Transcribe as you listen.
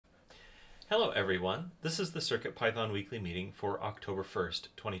Hello everyone, this is the CircuitPython weekly meeting for October 1st,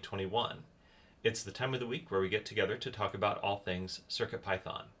 2021. It's the time of the week where we get together to talk about all things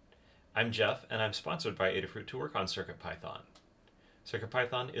CircuitPython. I'm Jeff and I'm sponsored by Adafruit to work on CircuitPython.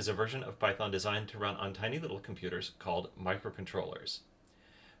 CircuitPython is a version of Python designed to run on tiny little computers called microcontrollers.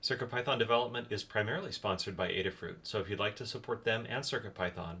 CircuitPython development is primarily sponsored by Adafruit, so if you'd like to support them and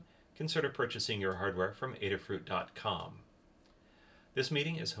CircuitPython, consider purchasing your hardware from adafruit.com. This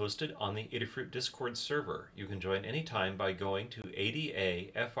meeting is hosted on the Adafruit Discord server. You can join anytime by going to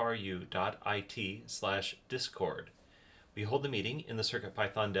adafru.it/discord. We hold the meeting in the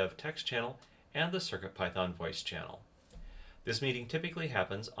CircuitPython Dev text channel and the CircuitPython voice channel. This meeting typically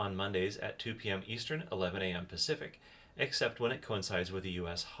happens on Mondays at 2 p.m. Eastern, 11 a.m. Pacific, except when it coincides with a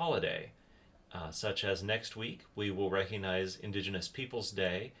U.S. holiday, such as next week we will recognize Indigenous Peoples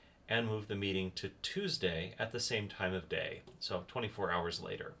Day and move the meeting to Tuesday at the same time of day, so 24 hours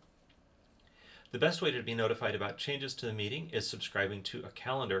later. The best way to be notified about changes to the meeting is subscribing to a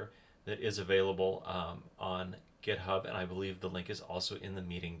calendar that is available on GitHub, and I believe the link is also in the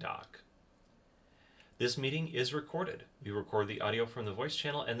meeting doc. This meeting is recorded. We record the audio from the voice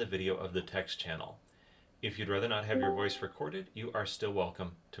channel and the video of the text channel. If you'd rather not have your voice recorded, you are still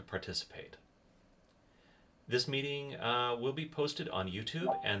welcome to participate. This meeting will be posted on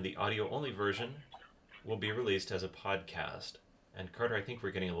YouTube, and the audio-only version will be released as a podcast. And Carter, I think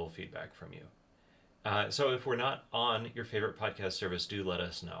we're getting a little feedback from you. So if we're not on your favorite podcast service, do let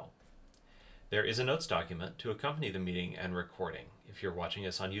us know. There is a notes document to accompany the meeting and recording. If you're watching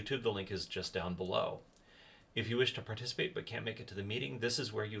us on YouTube, the link is just down below. If you wish to participate but can't make it to the meeting, this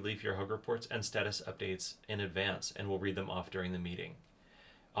is where you leave your hug reports and status updates in advance, and we'll read them off during the meeting.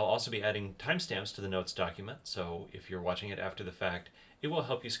 I'll also be adding timestamps to the notes document, so if you're watching it after the fact, it will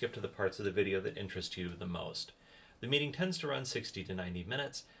help you skip to the parts of the video that interest you the most. The meeting tends to run 60 to 90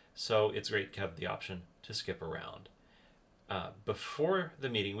 minutes, so it's great to have the option to skip around. Before the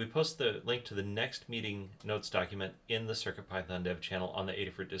meeting, we post the link to the next meeting notes document in the CircuitPython Dev channel on the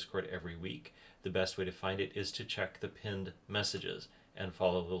Adafruit Discord every week. The best way to find it is to check the pinned messages and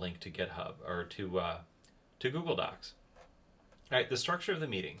follow the link to GitHub or to Google Docs. All right, the structure of the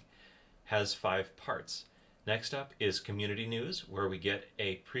meeting has 5 parts. Next up is community news, where we get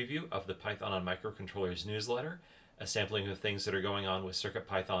a preview of the Python on Microcontrollers newsletter, a sampling of things that are going on with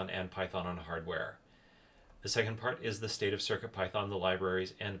CircuitPython and Python on hardware. The second part is the state of CircuitPython, the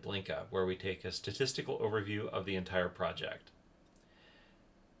libraries, and Blinka, where we take a statistical overview of the entire project.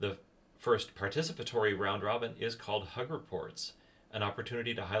 The first participatory round robin is called Hug Reports, an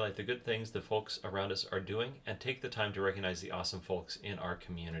opportunity to highlight the good things the folks around us are doing and take the time to recognize the awesome folks in our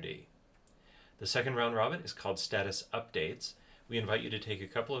community. The second round robin is called Status Updates. We invite you to take a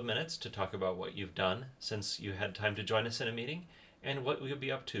couple of minutes to talk about what you've done since you had time to join us in a meeting and what we'll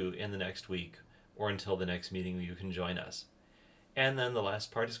be up to in the next week or until the next meeting where you can join us. And then the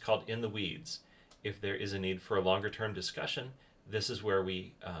last part is called In the Weeds. If there is a need for a longer term discussion, this is where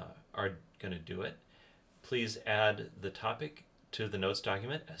we are going to do it. Please add the topic to the notes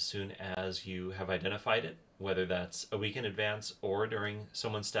document as soon as you have identified it, whether that's a week in advance or during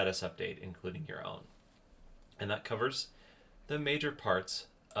someone's status update, including your own. And that covers the major parts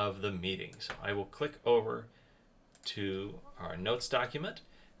of the meeting. So I will click over to our notes document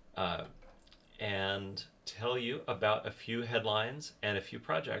and tell you about a few headlines and a few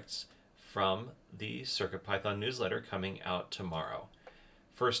projects from the CircuitPython newsletter coming out tomorrow.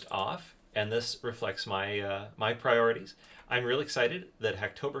 First off, and this reflects my my priorities, I'm really excited that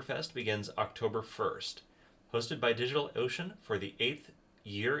Hacktoberfest begins October 1st. Hosted by DigitalOcean for the 8th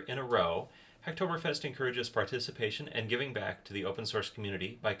year in a row, Hacktoberfest encourages participation and giving back to the open source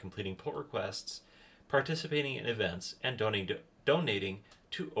community by completing pull requests, participating in events, and donating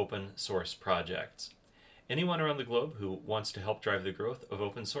to open source projects. Anyone around the globe who wants to help drive the growth of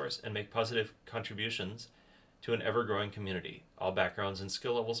open source and make positive contributions to an ever-growing community. All backgrounds and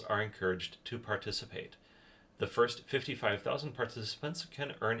skill levels are encouraged to participate. The first 55,000 participants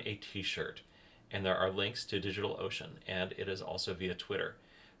can earn a t-shirt, and there are links to DigitalOcean, and it is also via Twitter.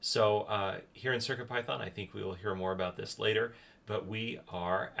 So here in CircuitPython, I think we will hear more about this later, but we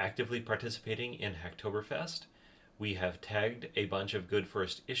are actively participating in Hacktoberfest. We have tagged a bunch of good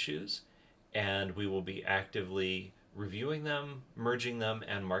first issues, and we will be actively reviewing them, merging them,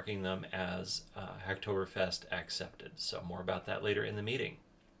 and marking them as Hacktoberfest accepted. So more about that later in the meeting.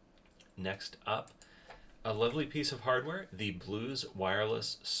 Next up, a lovely piece of hardware, the Blues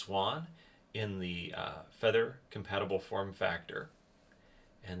Wireless Swan in the Feather compatible form factor.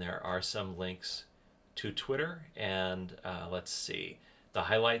 And there are some links to Twitter, and let's see. The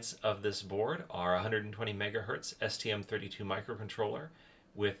highlights of this board are 120 megahertz STM32 microcontroller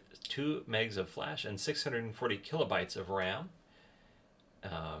with 2 megs of flash and 640 kilobytes of RAM,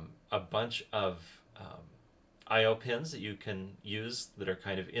 a bunch of I/O pins that you can use that are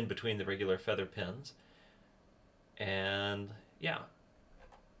kind of in between the regular Feather pins, and yeah,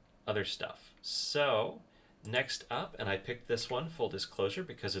 other stuff. So next up, and I picked this one, full disclosure,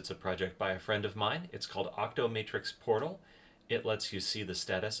 because it's a project by a friend of mine. It's called Octomatrix Portal. It lets you see the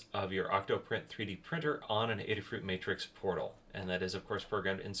status of your Octoprint 3D printer on an Adafruit Matrix portal, and that is of course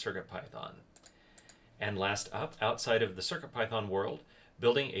programmed in CircuitPython. And last up, outside of the CircuitPython world,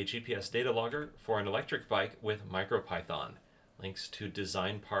 building a GPS data logger for an electric bike with MicroPython. Links to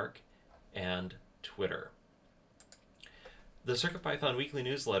Design Park and Twitter. The CircuitPython weekly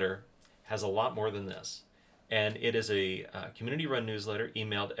newsletter has a lot more than this, and it is a community-run newsletter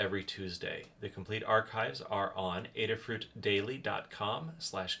emailed every Tuesday. The complete archives are on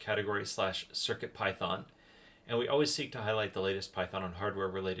adafruitdaily.com/category/CircuitPython, and we always seek to highlight the latest Python and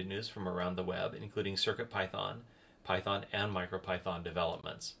hardware-related news from around the web, including CircuitPython, Python, and MicroPython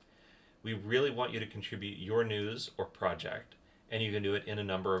developments. We really want you to contribute your news or project, and you can do it in a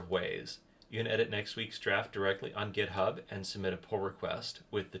number of ways. You can edit next week's draft directly on GitHub and submit a pull request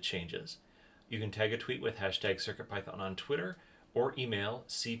with the changes. You can tag a tweet with hashtag CircuitPython on Twitter or email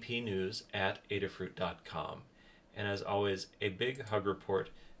cpnews@adafruit.com. And as always, a big hug report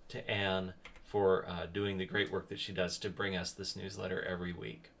to Anne for doing the great work that she does to bring us this newsletter every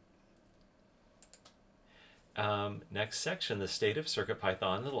week. Next section, the state of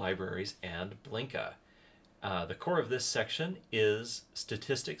CircuitPython, the libraries, and Blinka. The core of this section is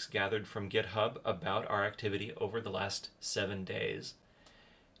statistics gathered from GitHub about our activity over the last 7 days.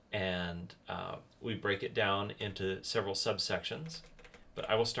 And we break it down into several subsections. But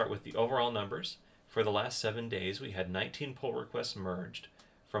I will start with the overall numbers. For the last 7 days, we had 19 pull requests merged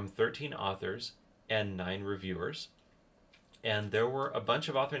from 13 authors and 9 reviewers. And there were a bunch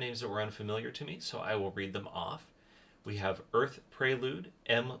of author names that were unfamiliar to me, so I will read them off. We have Earth Prelude,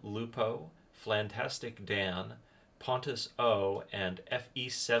 M. Lupo, Flantastic Dan, Pontus O, and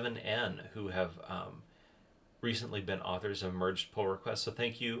FE7N, who have recently been authors of merged pull requests. So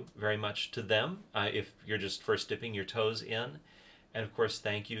thank you very much to them if you're just first dipping your toes in. And of course,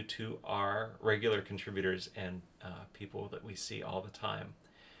 thank you to our regular contributors and people that we see all the time.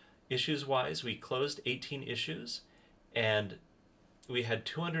 Issues-wise, we closed 18 issues, and we had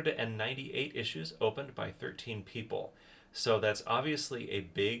 298 issues opened by 13 people. So that's obviously a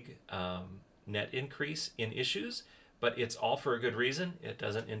big net increase in issues, but it's all for a good reason. It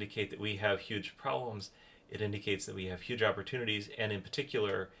doesn't indicate that we have huge problems. It indicates that we have huge opportunities, and in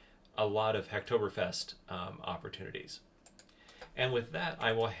particular, a lot of Hacktoberfest opportunities. And with that,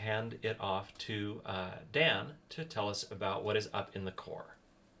 I will hand it off to Dan to tell us about what is up in the core.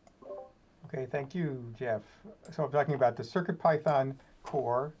 Okay, thank you, Jeff. So I'm talking about the CircuitPython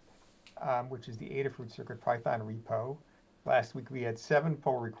core, which is the Adafruit CircuitPython repo. Last week we had 7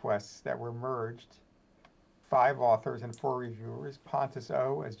 pull requests that were merged, 5 authors and 4 reviewers. Pontus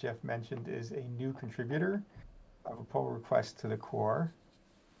O, as Jeff mentioned, is a new contributor of a pull request to the core.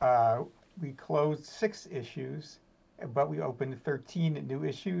 We closed 6 issues, but we opened 13 new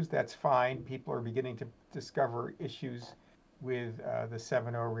issues. That's fine. People are beginning to discover issues with the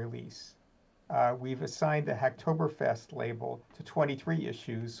 7.0 release. We've assigned the Hacktoberfest label to 23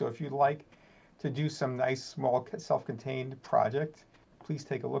 issues. So if you'd like to do some nice, small, self-contained project, please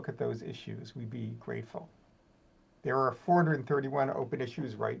take a look at those issues. We'd be grateful. There are 431 open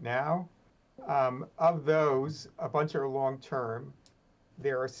issues right now. Of those, a bunch are long-term.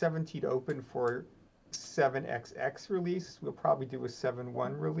 There are 17 open for 7XX release. We'll probably do a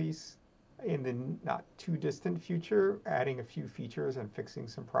 7.1 release in the not too distant future, adding a few features and fixing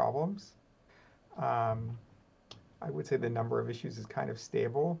some problems. I would say the number of issues is kind of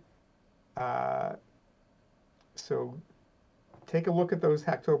stable. So take a look at those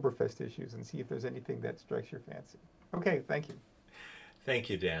Hacktoberfest issues and see if there's anything that strikes your fancy. Okay, thank you. Thank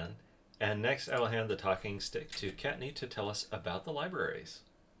you, Dan. And next, I will hand the talking stick to Kattni to tell us about the libraries.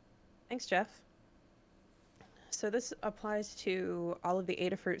 Thanks, Jeff. So this applies to all of the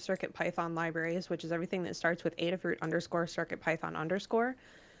Adafruit CircuitPython libraries, which is everything that starts with Adafruit_CircuitPython_,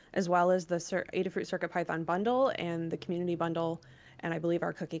 as well as the Adafruit CircuitPython bundle and the community bundle, and I believe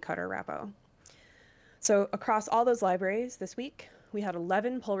our cookie cutter repo. So across all those libraries this week, we had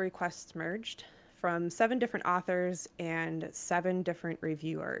 11 pull requests merged from 7 different authors and 7 different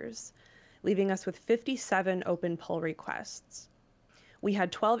reviewers, leaving us with 57 open pull requests. We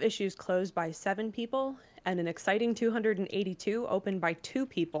had 12 issues closed by 7 people and an exciting 282 opened by 2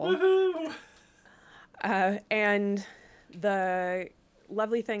 people. And the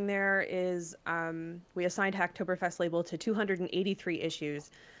lovely thing there is we assigned Hacktoberfest label to 283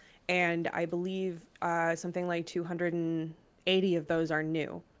 issues, and I believe something like 280 of those are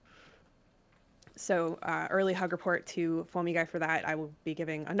new. So early hug report to Foamy Guy for that. I will be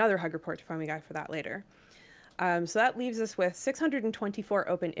giving another hug report to Foamy Guy for that later. So that leaves us with 624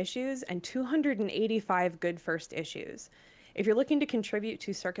 open issues and 285 good first issues. If you're looking to contribute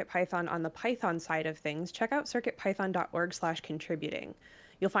to CircuitPython on the Python side of things, check out circuitpython.org/contributing.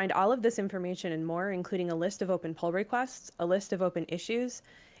 You'll find all of this information and more, including a list of open pull requests, a list of open issues,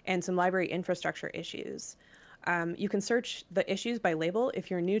 and some library infrastructure issues. You can search the issues by label. If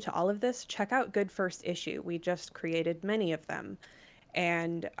you're new to all of this, check out Good First Issue. We just created many of them.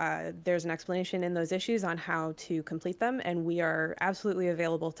 And there's an explanation in those issues on how to complete them, and we are absolutely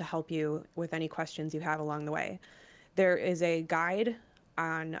available to help you with any questions you have along the way. There is a guide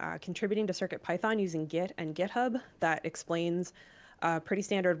on contributing to CircuitPython using Git and GitHub that explains a pretty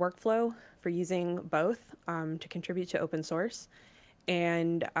standard workflow for using both to contribute to open source.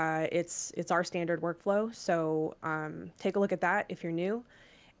 And it's our standard workflow, so take a look at that if you're new,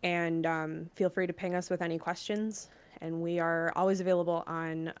 and feel free to ping us with any questions. And we are always available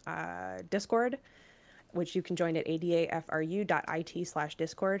on Discord, which you can join at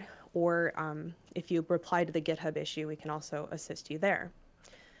adafru.it/discord, or if you reply to the GitHub issue, we can also assist you there.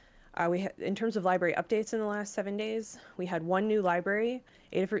 In terms of library updates in the last 7 days, we had one new library,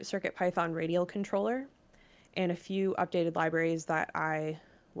 Adafruit CircuitPython Radial Controller, and a few updated libraries that I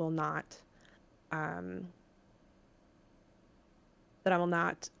will not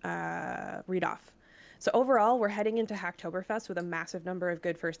read off. So overall, we're heading into Hacktoberfest with a massive number of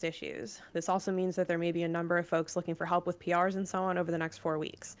good first issues. This also means that there may be a number of folks looking for help with PRs and so on over the next 4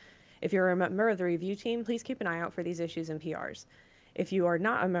 weeks. If you're a member of the review team, please keep an eye out for these issues and PRs. If you are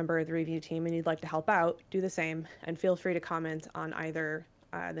not a member of the review team and you'd like to help out, do the same, and feel free to comment on either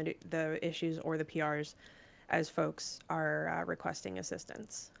the issues or the PRs as folks are requesting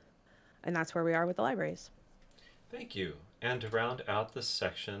assistance. And that's where we are with the libraries. Thank you. And to round out this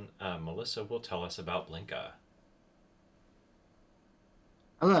section, Melissa will tell us about Blinka.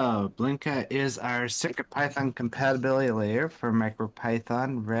 Hello, Blinka is our CircuitPython compatibility layer for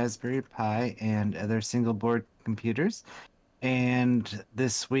MicroPython, Raspberry Pi, and other single-board computers. And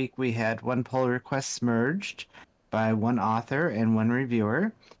this week we had one pull request merged by one author and one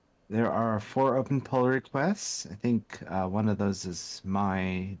reviewer. There are 4 open pull requests. I think one of those is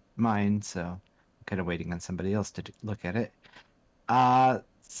mine, so I'm kind of waiting on somebody else to look at it. Let's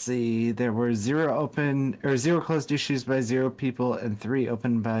see, there were 0 closed issues by 0 people and 3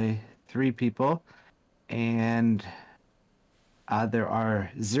 open by 3 people. And there are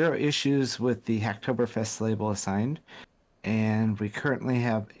 0 issues with the Hacktoberfest label assigned. And we currently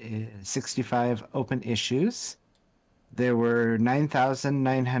have 65 open issues. There were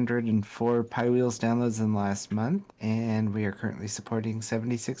 9,904 PyWheels downloads in the last month, and we are currently supporting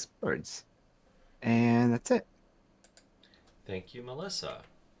 76 boards. And that's it. Thank you, Melissa.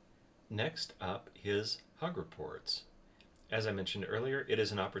 Next up is Hug Reports. As I mentioned earlier, it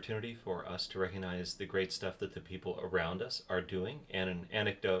is an opportunity for us to recognize the great stuff that the people around us are doing, and an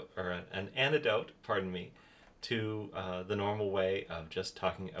anecdote, to the normal way of just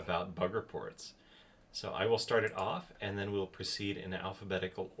talking about bug reports. So I will start it off, and then we'll proceed in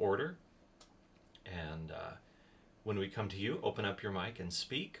alphabetical order. And when we come to you, open up your mic and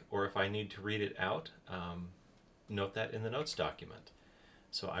speak, or if I need to read it out, note that in the notes document.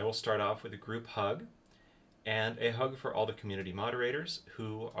 So I will start off with a group hug, and a hug for all the community moderators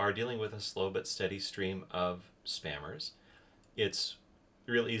who are dealing with a slow but steady stream of spammers. It's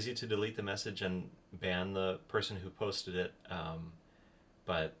real easy to delete the message and ban the person who posted it,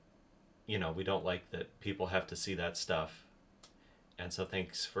 but you know, we don't like that people have to see that stuff. And so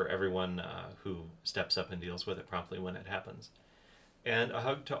thanks for everyone who steps up and deals with it promptly when it happens. And a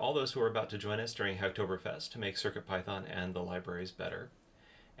hug to all those who are about to join us during Hacktoberfest to make CircuitPython and the libraries better.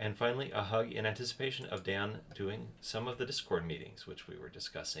 And finally, a hug in anticipation of Dan doing some of the Discord meetings, which we were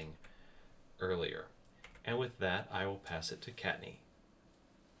discussing earlier. And with that, I will pass it to Katney.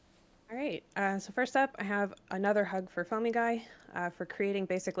 All right, so first up, I have another hug for Foamy Guy for creating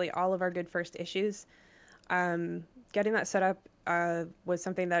basically all of our good first issues. Getting that set up was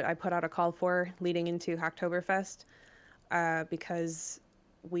something that I put out a call for leading into Hacktoberfest because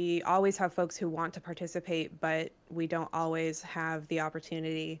we always have folks who want to participate, but we don't always have the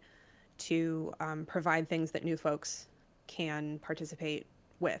opportunity to provide things that new folks can participate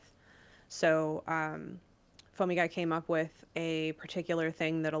with. So Foamy Guy came up with a particular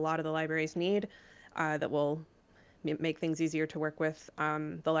thing that a lot of the libraries need that will make things easier to work with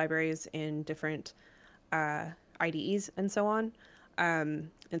the libraries in different IDEs and so on.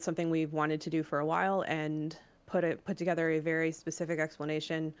 It's something we've wanted to do for a while, and put together a very specific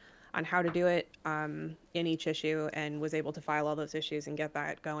explanation on how to do it in each issue, and was able to file all those issues and get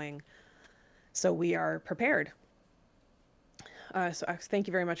that going. So we are prepared. So thank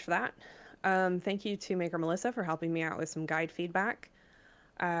you very much for that. Thank you to Maker Melissa for helping me out with some guide feedback.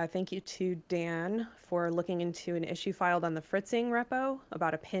 Thank you to Dan for looking into an issue filed on the Fritzing repo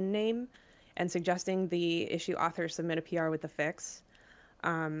about a pin name and suggesting the issue author submit a PR with the fix.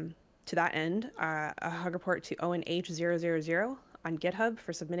 To that end, a hug report to ONH000 on GitHub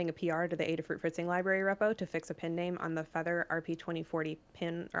for submitting a PR to the Adafruit Fritzing library repo to fix a pin name on the Feather RP2040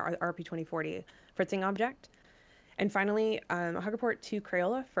 pin or RP2040 Fritzing object. And finally, a hug report to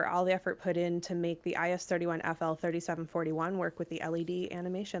Crayola for all the effort put in to make the IS31FL3741 work with the LED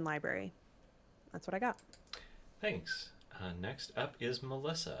animation library. That's what I got. Thanks. Next up is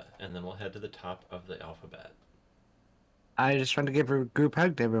Melissa, and then we'll head to the top of the alphabet. I just want to give a group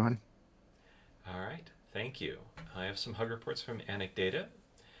hug to everyone. All right, thank you. I have some hug reports from Anecdata,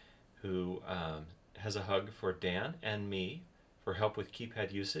 who has a hug for Dan and me for help with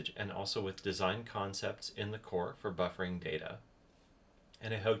keypad usage and also with design concepts in the core for buffering data.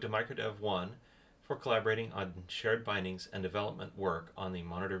 And a hug to MicroDev1 for collaborating on shared bindings and development work on the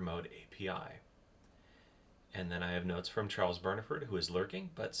Monitor Mode API. And then I have notes from Charles Burniford, who is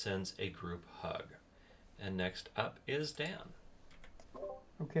lurking but sends a group hug. And next up is Dan.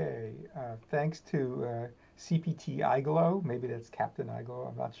 Okay, thanks to CPT iGlow, maybe that's Captain iGlow,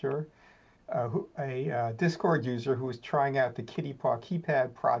 I'm not sure, a Discord user who was trying out the Kitty Paw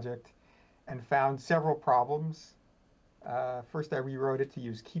keypad project and found several problems. First, I rewrote it to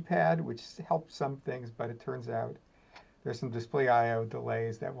use keypad, which helped some things, but it turns out there's some display I/O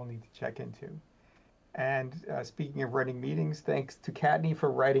delays that we'll need to check into. And speaking of running meetings, thanks to Kattni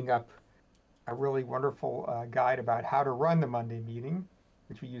for writing up a really wonderful guide about how to run the Monday meeting,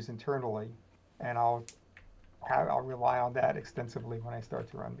 which we use internally. And I'll rely on that extensively when I start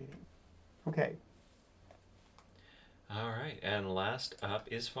to run meetings. Okay. All right, and last up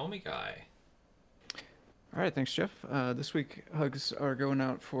is Foamy Guy. All right, thanks, Jeff. This week, hugs are going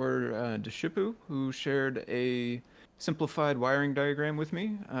out for Deshipu, who shared a simplified wiring diagram with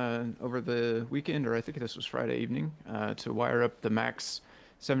me over the weekend, or I think this was Friday evening, to wire up the Max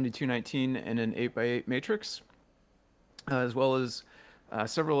 7219 in an 8x8 matrix, as well as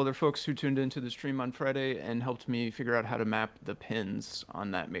several other folks who tuned into the stream on Friday and helped me figure out how to map the pins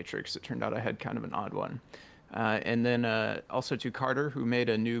on that matrix. It turned out I had kind of an odd one. And then also to Carter, who made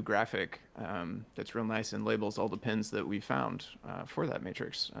a new graphic that's real nice and labels all the pins that we found for that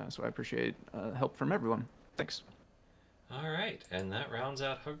matrix. So I appreciate help from everyone. Thanks. All right, and that rounds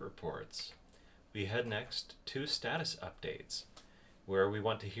out hug reports. We head next to status updates, where we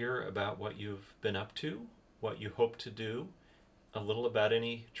want to hear about what you've been up to, what you hope to do, a little about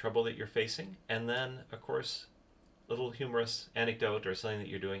any trouble that you're facing, and then, of course, a little humorous anecdote or something that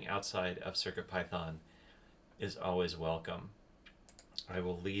you're doing outside of CircuitPython is always welcome. I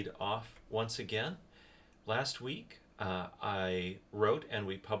will lead off once again. Last week, I wrote and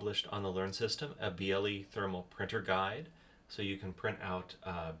we published on the Learn system a BLE thermal printer guide, so you can print out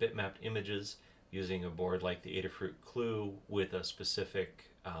bitmapped images using a board like the Adafruit Clue with a specific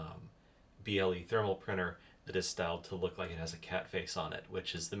BLE thermal printer that is styled to look like it has a cat face on it,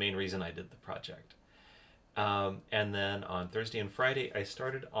 which is the main reason I did the project. And then on Thursday and Friday, I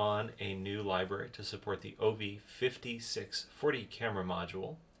started on a new library to support the OV5640 camera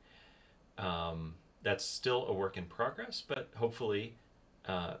module. That's still a work in progress, but hopefully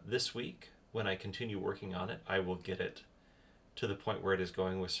this week, when I continue working on it, I will get it to the point where it is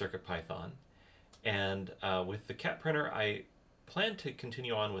going with CircuitPython. And with the cat printer, I plan to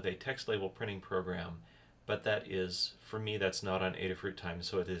continue on with a text label printing program, but that is, for me, that's not on Adafruit time,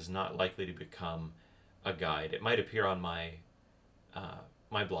 so it is not likely to become a guide. It might appear on my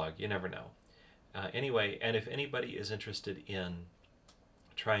my blog, you never know. Anyway, and if anybody is interested in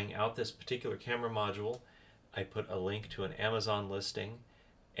trying out this particular camera module, I put a link to an Amazon listing,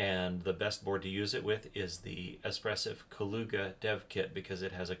 and the best board to use it with is the Espressif Kaluga dev kit because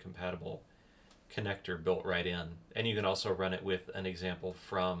it has a compatible connector built right in. And you can also run it with an example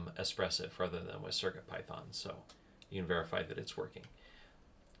from Espressif rather than with CircuitPython, so you can verify that it's working.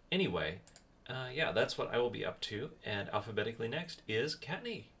 Anyway, yeah, that's what I will be up to, and alphabetically next is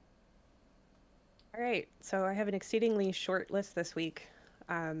Kattni. All right, so I have an exceedingly short list this week.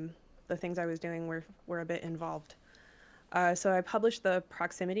 The things I was doing were a bit involved. So I published the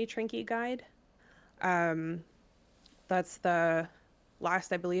proximity Trinky guide. That's the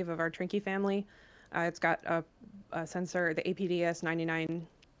last, I believe, of our Trinky family. It's got a sensor, the APDS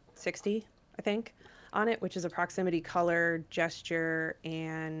 9960, I think. on it, which is a proximity color, gesture,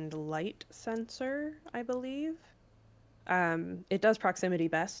 and light sensor, I believe. It does proximity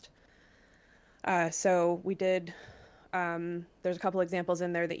best. So we did, there's a couple examples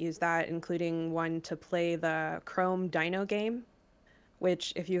in there that use that, including one to play the Chrome Dino game,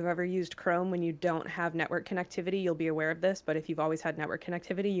 which if you've ever used Chrome when you don't have network connectivity, you'll be aware of this, but if you've always had network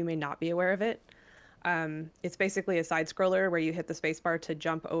connectivity, you may not be aware of it. It's basically a side scroller where you hit the spacebar to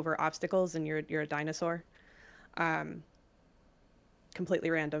jump over obstacles and you're a dinosaur. Completely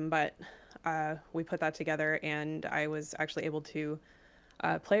random, but we put that together and I was actually able to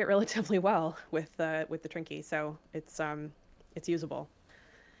play it relatively well with the Trinky, so it's usable.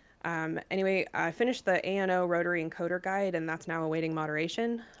 Anyway, I finished the ANO rotary encoder guide, and that's now awaiting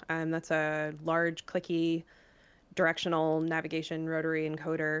moderation. That's a large, clicky, directional navigation rotary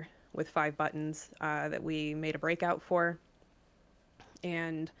encoder with 5 buttons that we made a breakout for.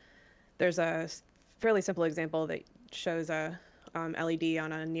 And there's a fairly simple example that shows a LED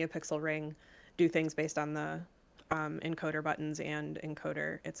on a NeoPixel ring do things based on the encoder buttons and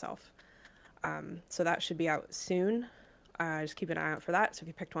encoder itself. So that should be out soon. Just keep an eye out for that. So if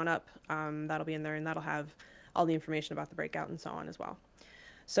you picked one up, that'll be in there and that'll have all the information about the breakout and so on as well.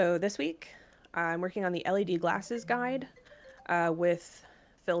 So this week, I'm working on the LED glasses guide with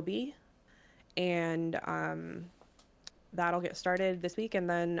Phil B. And that'll get started this week. And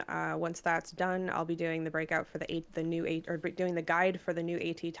then once that's done, I'll be doing the breakout for doing the guide for the new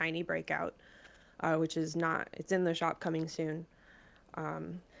AT Tiny breakout, which is it's in the shop coming soon.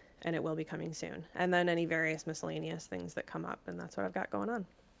 And it will be coming soon. And then any various miscellaneous things that come up, and that's what I've got going on.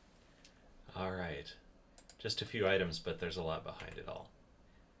 All right. Just a few items, but there's a lot behind it all.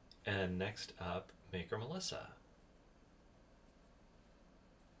 And next up, Maker Melissa.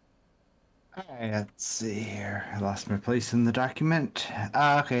 Alright, let's see here. I lost my place in the document.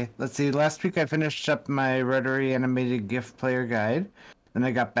 Okay, let's see. Last week I finished up my rotary animated GIF player guide. Then I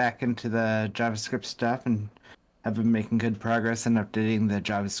got back into the JavaScript stuff and have been making good progress in updating the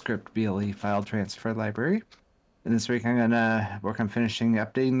JavaScript BLE file transfer library. And this week I'm going to work on finishing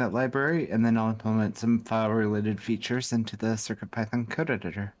updating that library, and then I'll implement some file-related features into the CircuitPython code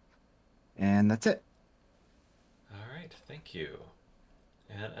editor. And that's it. All right, thank you.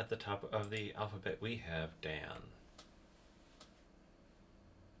 And at the top of the alphabet, we have Dan.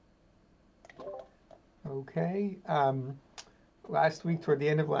 Okay. Last week, toward the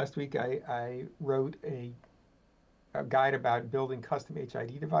end of last week, I wrote a guide about building custom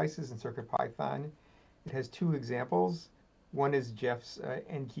HID devices in CircuitPython. It has 2 examples. One is Jeff's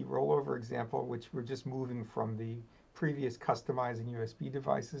N-key rollover example, which we're just moving from the previous customizing USB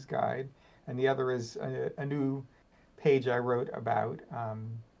devices guide. And the other is a new page I wrote about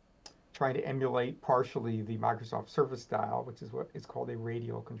trying to emulate partially the Microsoft Surface style, which is what is called a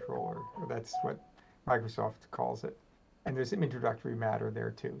radial controller. Or that's what Microsoft calls it. And there's some introductory matter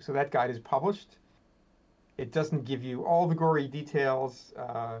there too. So that guide is published. It doesn't give you all the gory details.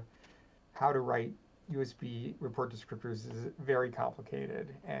 How to write USB report descriptors is very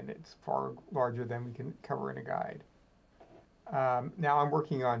complicated, and it's far larger than we can cover in a guide. Now I'm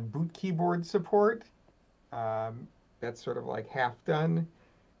working on boot keyboard support. That's sort of like half done.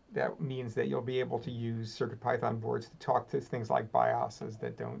 That means that you'll be able to use CircuitPython boards to talk to things like BIOSes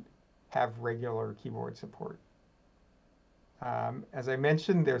that don't have regular keyboard support. As I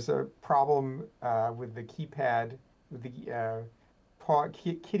mentioned, there's a problem with the keypad, with the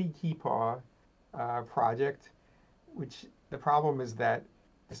kitty key paw project, which the problem is that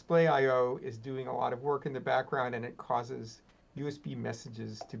display I/O is doing a lot of work in the background, and it causes USB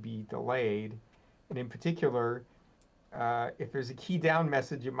messages to be delayed. And in particular, if there's a key down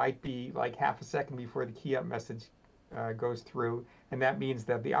message, it might be like half a second before the key up message goes through, and that means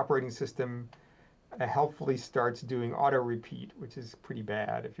that the operating system helpfully starts doing auto repeat, which is pretty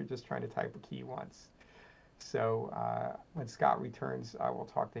bad if you're just trying to type a key once. So when Scott returns, I will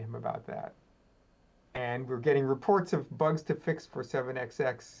talk to him about that. And we're getting reports of bugs to fix for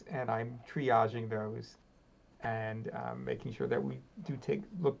 7XX, and I'm triaging those and making sure that we do take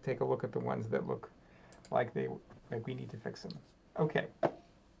a look at the ones that look like we need to fix them. Okay.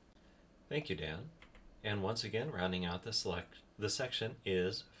 Thank you, Dan. And once again, rounding out the section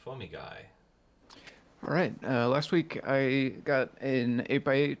is Foamy Guy. All right. Last week I got an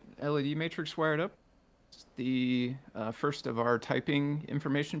 8x8 LED matrix wired up. It's the first of our typing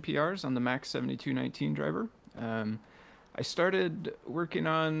information PRs on the Mac 7219 driver. I started working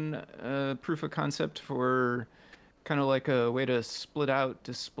on a proof of concept for kind of like a way to split out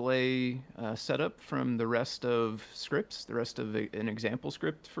display setup from the rest of scripts, the rest of an example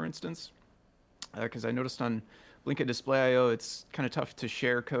script, for instance. Because I noticed on Blinka Display IO, it's kind of tough to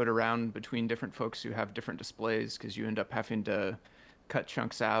share code around between different folks who have different displays because you end up having to cut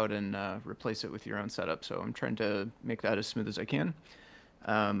chunks out and replace it with your own setup. So I'm trying to make that as smooth as I can.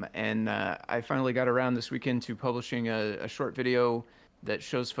 I finally got around this weekend to publishing a short video that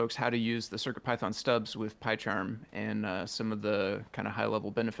shows folks how to use the CircuitPython stubs with PyCharm and some of the kind of high-level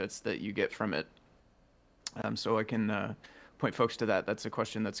benefits that you get from it. So I can point folks to that. That's a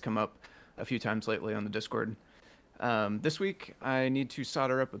question that's come up a few times lately on the Discord. This week, I need to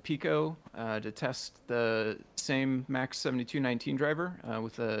solder up a Pico to test the same Max 7219 driver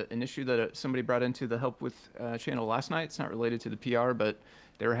with an issue that somebody brought into the help with channel last night. It's not related to the PR, but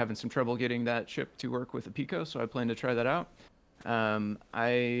they were having some trouble getting that chip to work with a Pico, so I plan to try that out.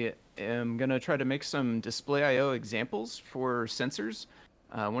 I am going to try to make some display I/O examples for sensors.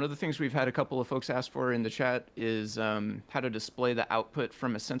 One of the things we've had a couple of folks ask for in the chat is how to display the output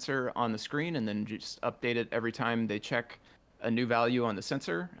from a sensor on the screen and then just update it every time they check a new value on the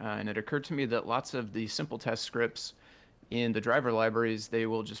sensor. And it occurred to me that lots of the simple test scripts in the driver libraries, they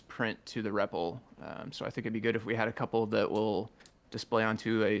will just print to the REPL. So I think it'd be good if we had a couple that will display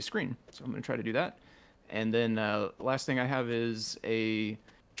onto a screen. So I'm going to try to do that. And then last thing I have is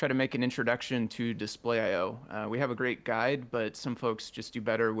try to make an introduction to display I/O. We have a great guide, but some folks just do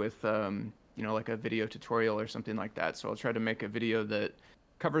better with, like a video tutorial or something like that. So I'll try to make a video that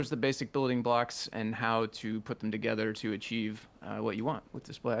covers the basic building blocks and how to put them together to achieve what you want with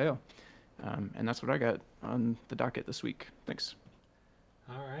display I/O. And that's what I got on the docket this week. Thanks.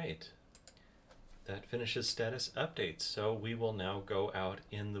 All right. That finishes status updates. So we will now go out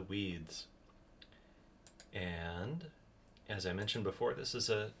in the weeds. And as I mentioned before, this is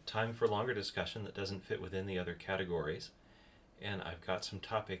a time for longer discussion that doesn't fit within the other categories. And I've got some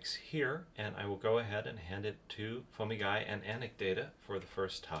topics here, and I will go ahead and hand it to Fomigai and Anecdata for the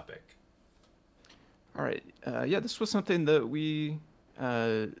first topic. All right. Yeah, this was something that we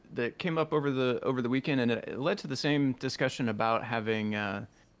that came up over the weekend, and it led to the same discussion about having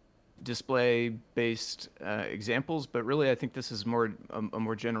display-based examples, but really I think this is a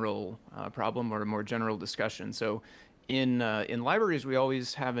more general problem or a more general discussion. So in libraries, we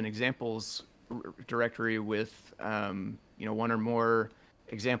always have an examples directory with one or more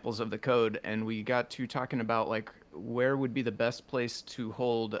examples of the code, and we got to talking about like where would be the best place to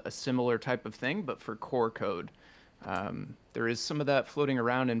hold a similar type of thing, but for core code. There is some of that floating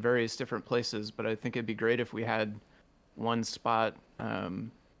around in various different places, but I think it'd be great if we had one spot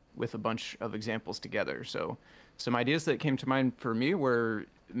with a bunch of examples together. So some ideas that came to mind for me were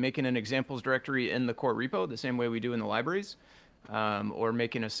making an examples directory in the core repo, the same way we do in the libraries, or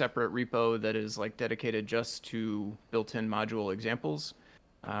making a separate repo that is like dedicated just to built-in module examples.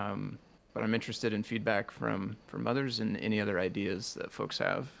 But I'm interested in feedback from others and any other ideas that folks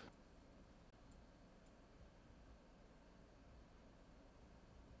have.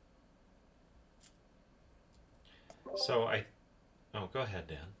 So go ahead,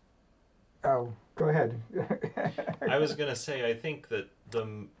 Dan. Oh, go ahead. I was going to say, I think that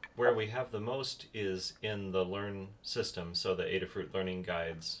where we have the most is in the Learn system, so the Adafruit Learning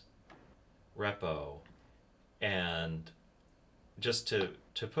Guides repo. And just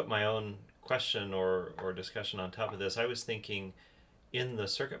to put my own question or discussion on top of this, I was thinking in the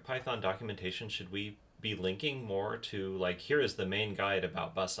CircuitPython documentation, should we be linking more to, like, here is the main guide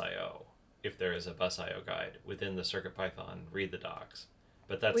about bus I/O, if there is a bus I/O guide within the CircuitPython, read the docs.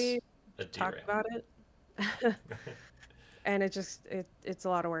 But that's a talk derail. about it. And it's a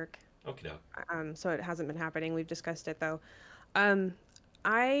lot of work. Okie doke. So it hasn't been happening. We've discussed it though.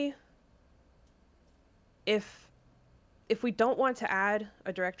 If we don't want to add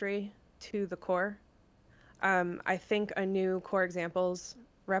a directory to the core, I think a new core examples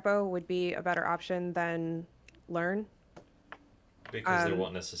repo would be a better option than Learn. Because there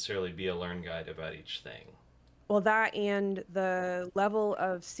won't necessarily be a Learn guide about each thing. Well, that and the level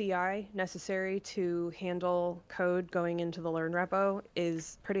of CI necessary to handle code going into the Learn repo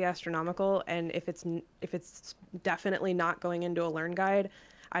is pretty astronomical. And if it's definitely not going into a Learn guide,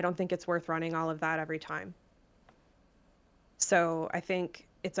 I don't think it's worth running all of that every time. So I think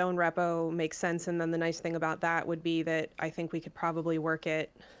its own repo makes sense. And then the nice thing about that would be that I think we could probably work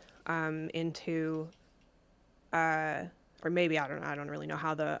it into, or maybe I don't really know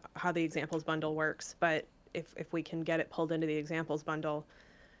how the examples bundle works, but if we can get it pulled into the examples bundle,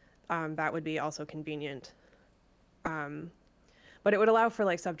 that would be also convenient. But it would allow for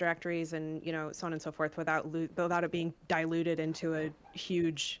like subdirectories and so on and so forth without it being diluted into a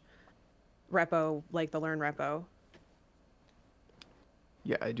huge repo like the Learn repo.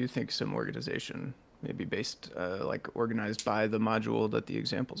 Yeah, I do think some organization, maybe based like organized by the module that the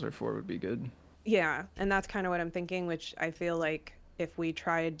examples are for, would be good. Yeah, and that's kind of what I'm thinking, which I feel like if we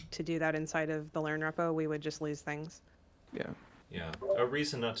tried to do that inside of the Learn repo, we would just lose things. Yeah. Yeah. A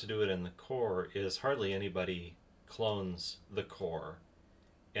reason not to do it in the core is hardly anybody clones the core.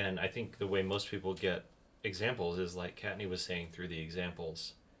 And I think the way most people get examples is like Kattni was saying, through the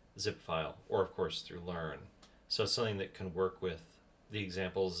examples zip file, or of course through Learn. So something that can work with the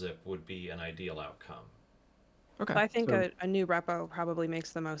example zip would be an ideal outcome. Okay. So I think so, a new repo probably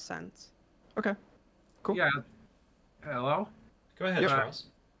makes the most sense. okay. Cool. Yeah. Hello? Go ahead, Yep. Charles.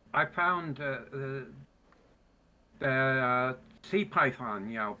 I found the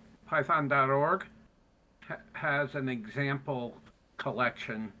CPython, python.org has an example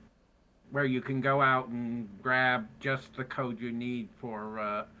collection where you can go out and grab just the code you need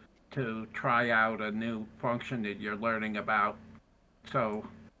for to try out a new function that you're learning about. So,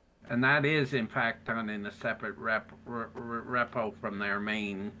 and that is in fact done in a separate repo from their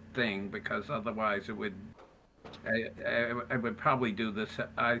main thing, because otherwise it would I would probably do this.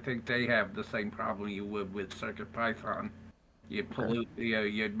 I think they have the same problem you would with CircuitPython. You pollute,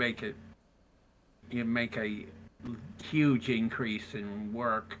 you'd make a huge increase in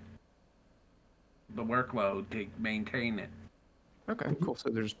the workload to maintain it. Okay, cool. So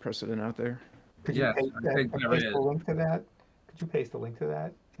there's precedent out there. Could you Yes, paste I think there paste is. the link to that? Could you paste the link to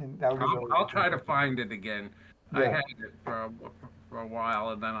that? And that would be really I'll try to find it again. I Yeah. had it for a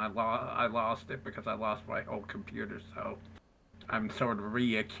while, and then I lost it because I lost my whole computer. So I'm sort of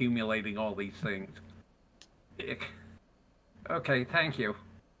reaccumulating all these things. Okay, thank you.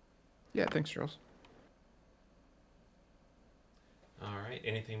 Yeah, thanks, Charles. All right.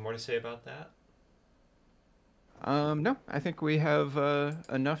 Anything more to say about that? No, I think we have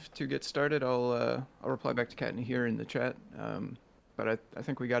enough to get started. I'll reply back to Kattni here in the chat. But I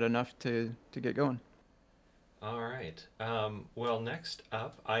think we got enough to get going. All right. Well, next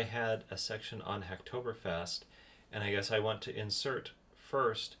up, I had a section on Hacktoberfest, and I guess I want to insert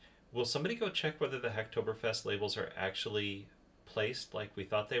first. Will somebody go check whether the Hacktoberfest labels are actually placed like we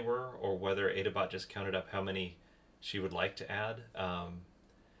thought they were, or whether Adabot just counted up how many she would like to add?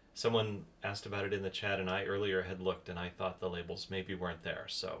 Someone asked about it in the chat, and I earlier had looked, and I thought the labels maybe weren't there.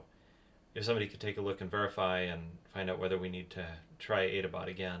 So if somebody could take a look and verify and find out whether we need to try Adabot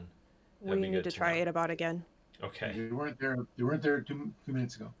again, that'd We be need good to to try know. Adabot again. Okay. They weren't there. They weren't there two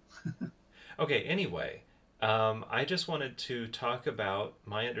minutes ago. Okay, anyway, I just wanted to talk about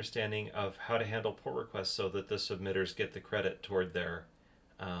my understanding of how to handle pull requests so that the submitters get the credit toward their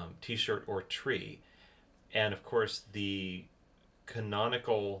t-shirt or tree. And of course, the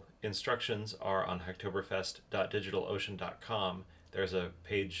canonical instructions are on hacktoberfest.digitalocean.com. There's a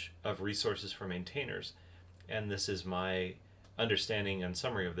page of resources for maintainers, and this is my understanding and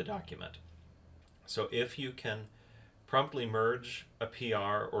summary of the document. So if you can promptly merge a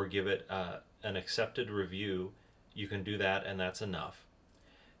PR or give it an accepted review, you can do that, and that's enough.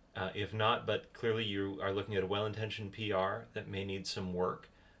 If not, but clearly you are looking at a well-intentioned PR that may need some work,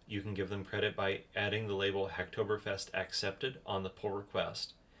 you can give them credit by adding the label Hacktoberfest accepted on the pull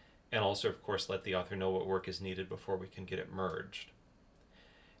request, and also, of course, let the author know what work is needed before we can get it merged.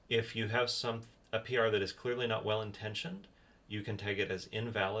 If you have a PR that is clearly not well-intentioned, you can tag it as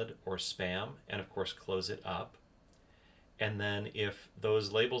invalid or spam, and of course close it up. And then if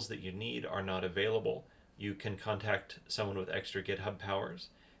those labels that you need are not available, you can contact someone with extra GitHub powers.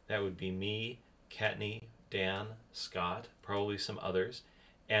 That would be me, Kattni, Dan, Scott, probably some others.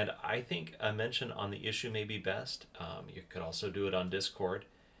 And I think a mention on the issue may be best. You could also do it on Discord,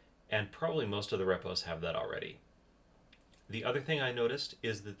 and probably most of the repos have that already. The other thing I noticed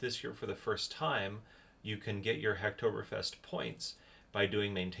is that this year, for the first time, you can get your Hacktoberfest points by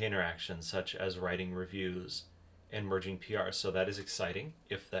doing maintainer actions such as writing reviews and merging PRs. So that is exciting.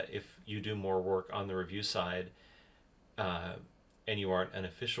 If you do more work on the review side and you aren't an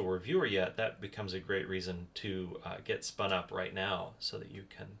official reviewer yet, that becomes a great reason to get spun up right now so that you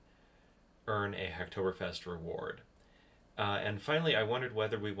can earn a Hacktoberfest reward. And finally, I wondered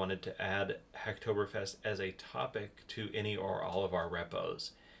whether we wanted to add Hacktoberfest as a topic to any or all of our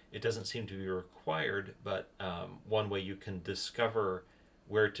repos. It doesn't seem to be required, but one way you can discover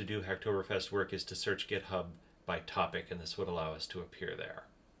where to do Hacktoberfest work is to search GitHub by topic, and this would allow us to appear there.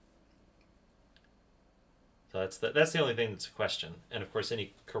 So that's the only thing that's a question. And of course,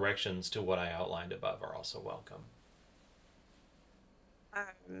 any corrections to what I outlined above are also welcome. I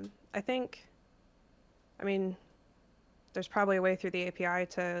mean, there's probably a way through the API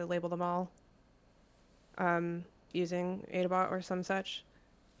to label them all using Adabot or some such.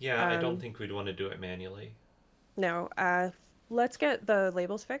 Yeah, I don't think we'd want to do it manually. No, let's get the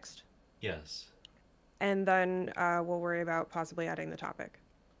labels fixed, Yes. and then we'll worry about possibly adding the topic.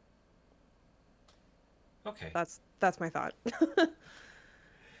 Okay. That's my thought.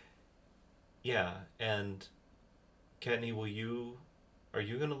 Yeah, and Kattni, are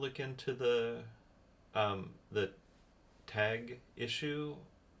you going to look into the tag issue?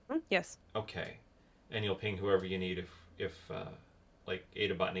 Yes. Okay. And you'll ping whoever you need if like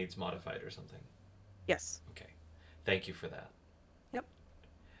Adabot needs modified or something. Yes. Okay. Thank you for that. Yep.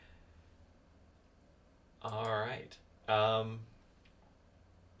 All right.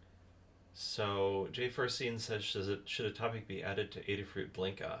 So Jay Firstine says, should a topic be added to Adafruit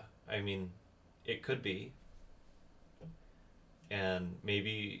Blinka? I mean, it could be, and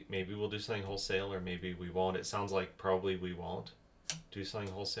maybe we'll do something wholesale, or maybe we won't. It sounds like probably we won't do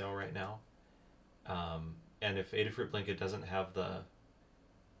something wholesale right now. And if Adafruit Blinka doesn't have the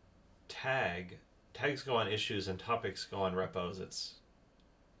tags go on issues and topics go on repos. It's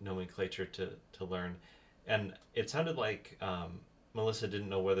nomenclature to learn, and it sounded like Melissa didn't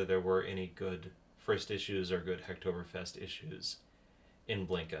know whether there were any good first issues or good Hacktoberfest issues in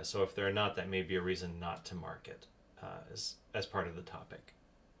Blinka. So if there are not, that may be a reason not to mark it as part of the topic.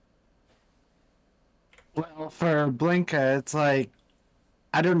 Well, for Blinka, it's like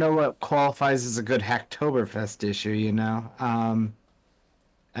I don't know what qualifies as a good Hacktoberfest issue, you know?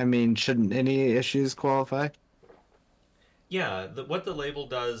 I mean, shouldn't any issues qualify? Yeah, what the label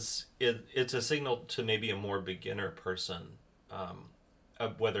does, it's a signal to maybe a more beginner person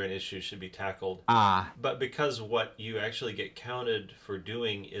of whether an issue should be tackled. Ah, But because what you actually get counted for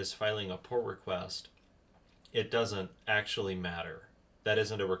doing is filing a pull request, it doesn't actually matter. That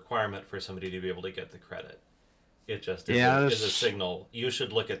isn't a requirement for somebody to be able to get the credit. It just is a signal. You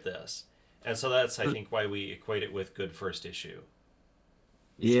should look at this. And so that's, I think, why we equate it with good first issue.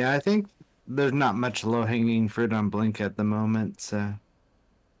 yeah, I think there's not much low-hanging fruit on Blink at the moment, so...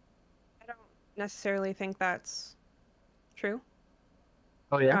 I don't necessarily think that's true.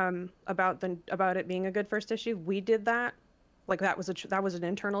 Oh, yeah? About it being a good first issue. We did that. Like that was an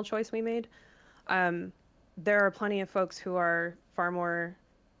internal choice we made. There are plenty of folks who are far more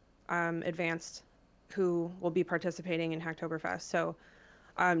advanced who will be participating in Hacktoberfest. So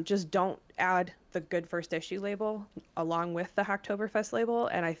just don't add the good first issue label along with the Hacktoberfest label,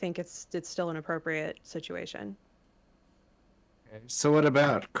 and I think it's still an appropriate situation. So what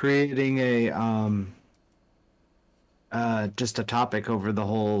about creating a just a topic over the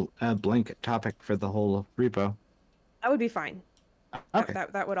whole blanket topic for the whole repo? That would be fine. Okay.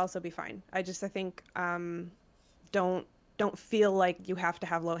 That would also be fine. I think don't feel like you have to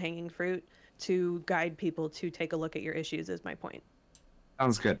have low-hanging fruit to guide people to take a look at your issues is my point.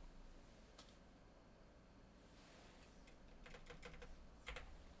 Sounds good.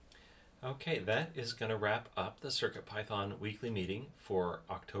 Okay, that is going to wrap up the CircuitPython weekly meeting for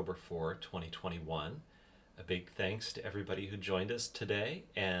October 4, 2021. A big thanks to everybody who joined us today,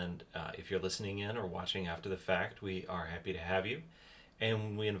 and if you're listening in or watching after the fact, we are happy to have you.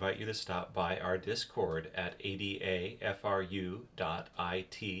 And we invite you to stop by our Discord at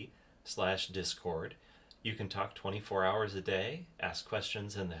adafru.it/Discord. You can talk 24 hours a day, ask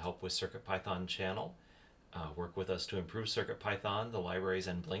questions in the Help with CircuitPython channel, work with us to improve CircuitPython, the libraries,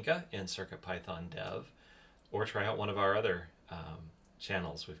 and Blinka in CircuitPython Dev, or try out one of our other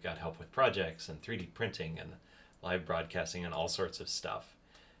channels. We've got help with projects and 3D printing and live broadcasting and all sorts of stuff.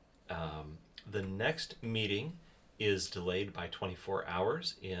 The next meeting is delayed by 24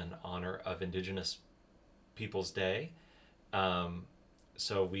 hours in honor of Indigenous Peoples Day.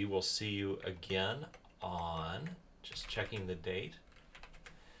 So we will see you again on, just checking the date,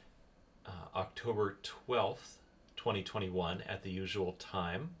 October 12th, 2021 at the usual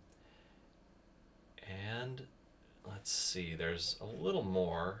time. And let's see, there's a little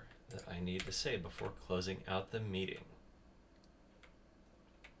more that I need to say before closing out the meeting.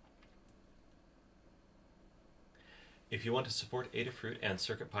 If you want to support Adafruit and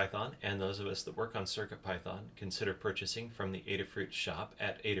CircuitPython, and those of us that work on CircuitPython, consider purchasing from the Adafruit shop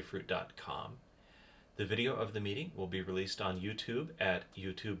at adafruit.com. The video of the meeting will be released on YouTube at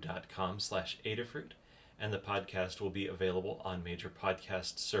youtube.com/Adafruit, and the podcast will be available on major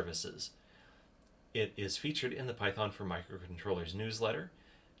podcast services. It is featured in the Python for Microcontrollers newsletter,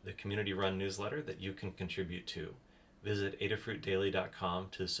 the community-run newsletter that you can contribute to. Visit adafruitdaily.com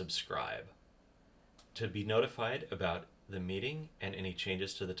to subscribe. To be notified about the meeting and any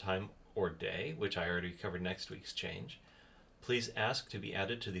changes to the time or day, which I already covered next week's change, please ask to be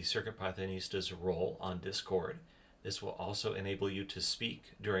added to the CircuitPythonistas role on Discord. This will also enable you to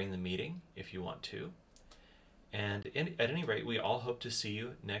speak during the meeting if you want to. And at any rate, we all hope to see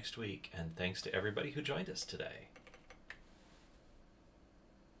you next week, and thanks to everybody who joined us today.